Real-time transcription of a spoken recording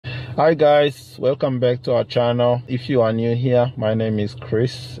Hi guys, welcome back to our channel. If you are new here, my name is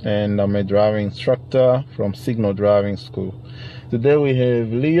Chris and I'm a driving instructor from Signal Driving School. Today we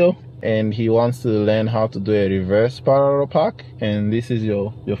have Leo and he wants to learn how to do a reverse parallel park, and this is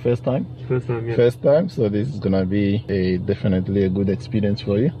your first time? First time, yeah. First time, so this is gonna be definitely a good experience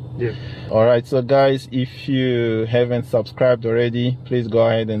for you. Yeah. Alright, so guys, if you haven't subscribed already, please go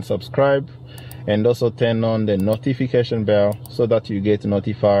ahead and subscribe. And also turn on the notification bell so that you get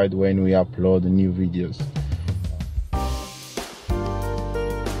notified when we upload new videos.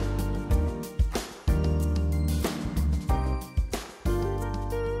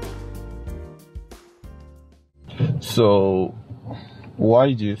 So,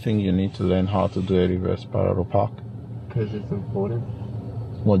 why do you think you need to learn how to do a reverse parallel park? Because it's important.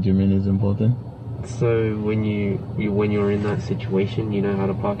 What do you mean is important? So when you're in that situation, you know how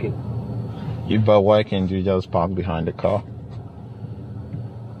to park it. But why can't you just park behind the car?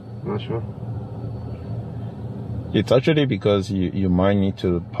 Not sure. It's actually because you might need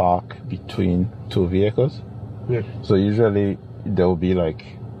to park between two vehicles. Yeah. So usually there will be, like,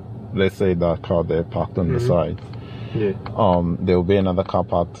 let's say that car there parked on the side. Yeah. There will be another car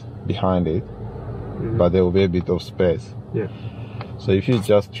parked behind it, but there will be a bit of space. Yeah. So if you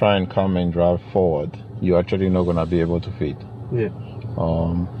just try and come and drive forward, you're actually not gonna be able to fit. Yeah.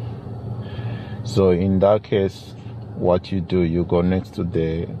 So in that case, what you do, you go next to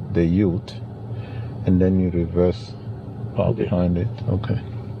the ute, and then you reverse park behind it. Okay.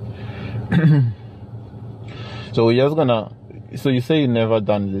 So we're just gonna. So you say you never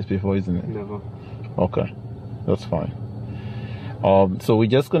done this before, isn't it? Never. Okay, that's fine. So we're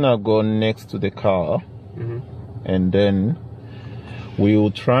just gonna go next to the car, and then we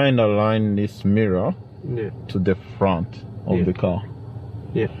will try and align this mirror to the front of the car.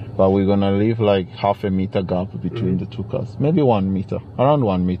 Yeah. But we're gonna leave like half a meter gap between the two cars. Maybe 1 meter, around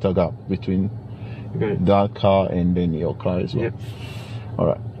 1 meter gap between that car and then your car as well. Yeah.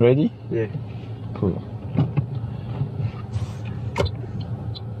 Alright, ready? Yeah. Cool.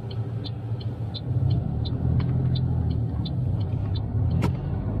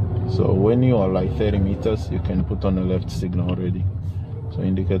 So when you are like 30 meters, you can put on a left signal already. So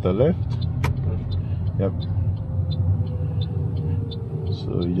indicator left. Yep.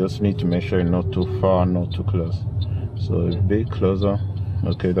 So you just need to make sure you're not too far, not too close. So a bit closer.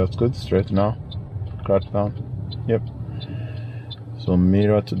 Okay, that's good. Straight now. Cut down. Yep. So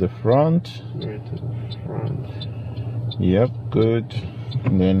mirror to the front. Mirror to the front. Yep, good.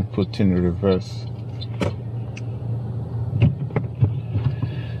 And then put in reverse.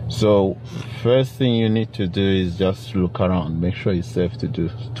 So first thing you need to do is just look around. Make sure it's safe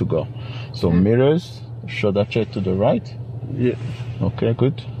to go. So mirrors, shoulder check to the right. Yeah. Okay,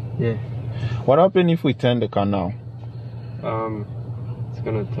 good. Yeah. What happened if we turn the car now? It's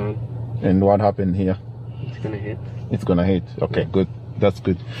gonna turn. And what happened here? It's gonna hit. It's gonna hit. Okay, good. That's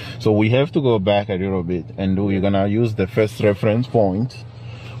good. So we have to go back a little bit, and we're gonna use the first reference point.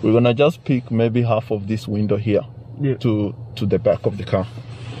 We're gonna just pick maybe half of this window here to the back of the car.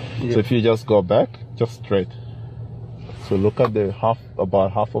 So if you just go back, just straight. So look at the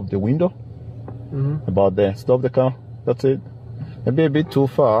about half of the window. About there. Stop the car. That's it. Maybe a bit too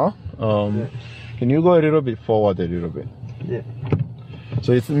far. Can you go a little bit forward a little bit? Yeah.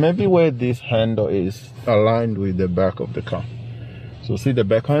 So it's maybe where this handle is aligned with the back of the car. So see the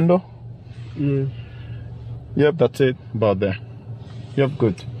back handle? Yeah. Yep, that's it. About there. Yep,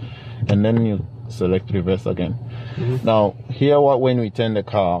 good. And then you select reverse again. Now here, when we turn the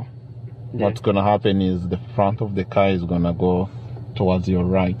car, what's gonna happen is the front of the car is gonna go towards your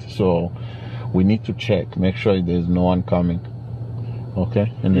right. So we need to check, make sure there's no one coming.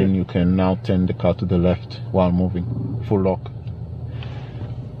 Okay, and then you can now turn the car to the left while moving. Full lock.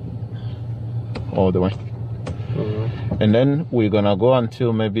 All the way. And then we're gonna go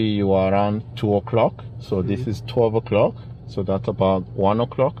until maybe you are around 2 o'clock. So this is 12 o'clock. So that's about 1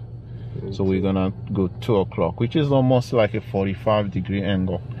 o'clock. So we're gonna go 2 o'clock, which is almost like a 45-degree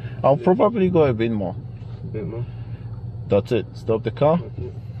angle. I'll probably go a bit more. A bit more. That's it. Stop the car.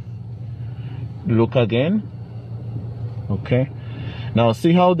 Look again. Okay. Now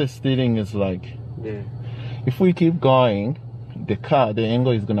see how the steering is like. Yeah. If we keep going, the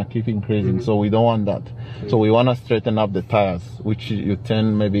angle is gonna keep increasing. So we don't want that. So we wanna straighten up the tires, which you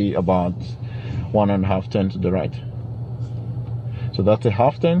turn maybe about 1.5 turn to the right. So that's a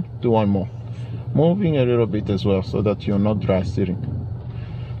half turn. Do one more. Moving a little bit as well, so that you're not dry steering.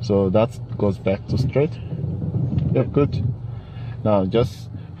 So that goes back to straight. Yep, good. Now just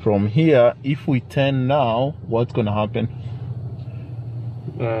from here, if we turn now, what's gonna happen?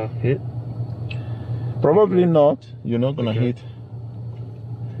 Hit. Probably not. You're not gonna hit.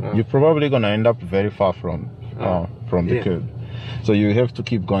 You're probably gonna end up very far from the curb. So you have to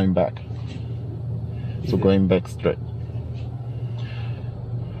keep going back. So going back straight.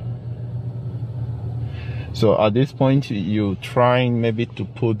 So at this point, you're trying maybe to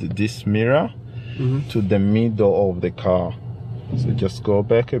put this mirror to the middle of the car. So just go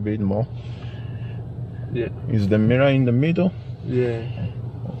back a bit more. Yeah. Is the mirror in the middle? Yeah.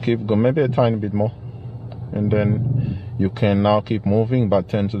 Keep going, maybe a tiny bit more. And then you can now keep moving, but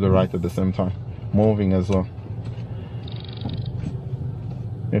turn to the right at the same time. Moving as well.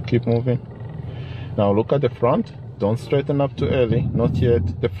 You keep moving. Now look at the front. Don't straighten up too early. Not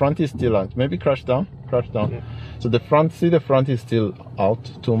yet. The front is still out. Maybe crash down. Crash down. Yeah. So the front is still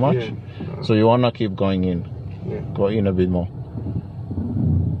out too much. Yeah. So you wanna keep going in. Yeah. Go in a bit more.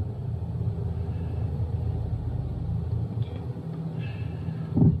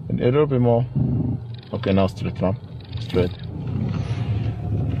 A little bit more. Okay, now straight up. Straight.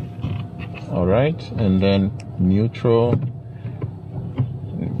 Alright, and then neutral.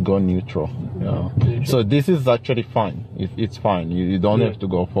 Go neutral. Yeah. So this is actually fine. It's fine. You don't have to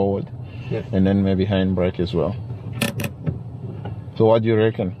go forward. Yeah. And then maybe handbrake as well. So what do you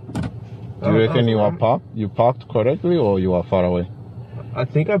reckon? Do you reckon you parked correctly or you are far away? I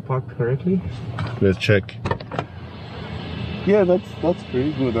think I parked correctly. Let's check. Yeah, that's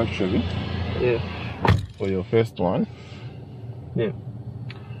pretty good actually. Yeah. For your first one. Yeah.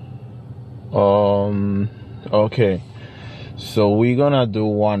 Okay. So we're gonna do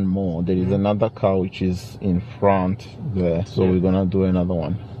one more. There is another car which is in front there. So we're gonna do another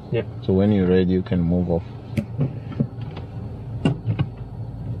one. Yeah. So when you're ready, you can move off.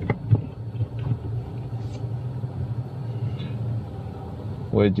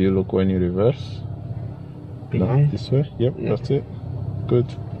 Where do you look when you reverse? Behind? No, this way? Yep, that's it. Good.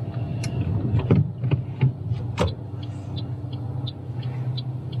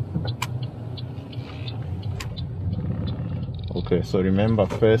 Okay, so remember,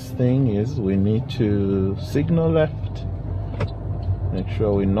 first thing is we need to signal left. Make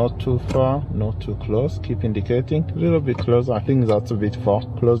sure we're not too far, not too close. Keep indicating. A little bit closer. I think that's a bit far.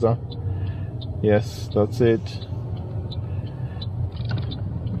 Closer. Yes, that's it.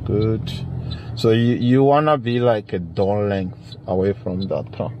 Good. So you wanna be like a door length away from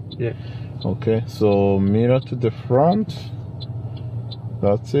that car. Yeah. Okay, so mirror to the front.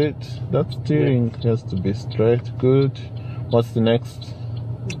 That's it. That steering has to be straight. Good. What's the next?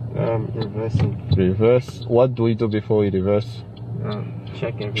 Reversing. Reverse. What do we do before we reverse?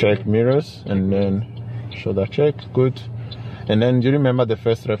 Check everything. Check mirrors and then shoulder check. Good. And then do you remember the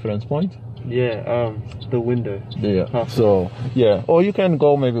first reference point? Yeah, the window. Yeah. So yeah, or you can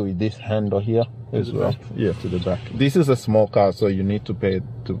go maybe with this handle here as well. Back. Yeah, to the back. This is a small car, so you need to pay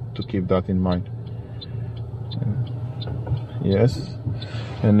to keep that in mind. Yes.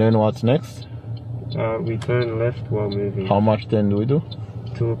 And then what's next? We turn left while moving. How much turn do we do?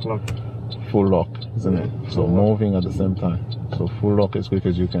 2 o'clock. Full lock, isn't it? So moving at the same time. So full lock as quick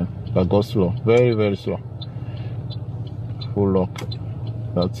as you can. But go slow. Very, very slow. Full lock.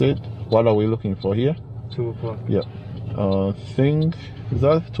 That's it. What are we looking for here? 2 o'clock. Yeah. Think, is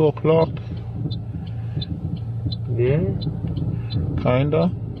that 2 o'clock? Yeah.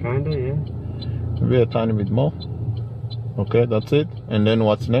 Kinda, yeah. maybe a tiny bit more. Okay, that's it. And then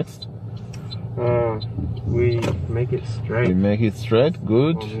what's next? We make it straight. We make it straight,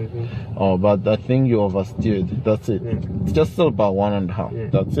 good. Oh, but I think you oversteered. That's it. Yeah. It's just about 1.5. Yeah.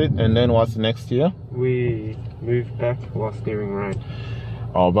 That's it. And then what's next here? We move back while steering right.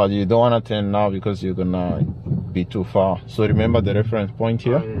 Oh, but you don't want to turn now because you're gonna be too far. So remember the reference point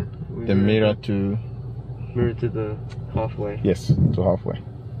here? Yeah. The mirror to the halfway. Yes, to halfway.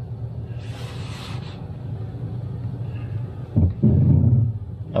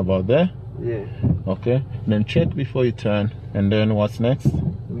 About there? Yeah. Okay. Then check before you turn. And then what's next?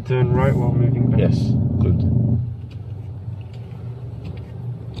 We turn right while moving back. Yes, good.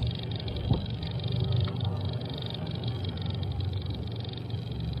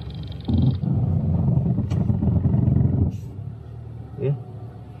 Yeah.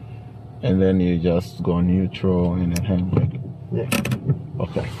 And then you just go neutral and then handbrake. Yeah.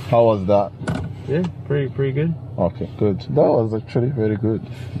 Okay. How was that? Yeah, pretty good. Okay, good. That was actually very good.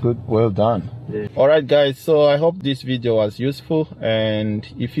 Good, well done. Yeah. Alright guys, so I hope this video was useful, and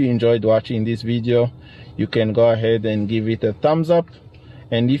if you enjoyed watching this video, you can go ahead and give it a thumbs up,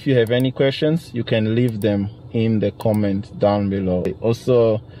 and if you have any questions, you can leave them in the comment down below.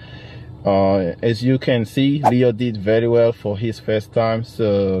 Also, as you can see, Leo did very well for his first time,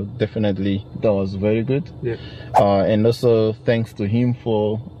 so definitely that was very good. Yeah. And also thanks to him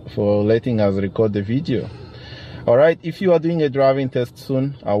for letting us record the video. All right, if you are doing a driving test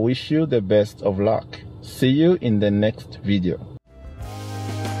soon, I wish you the best of luck. See you in the next video.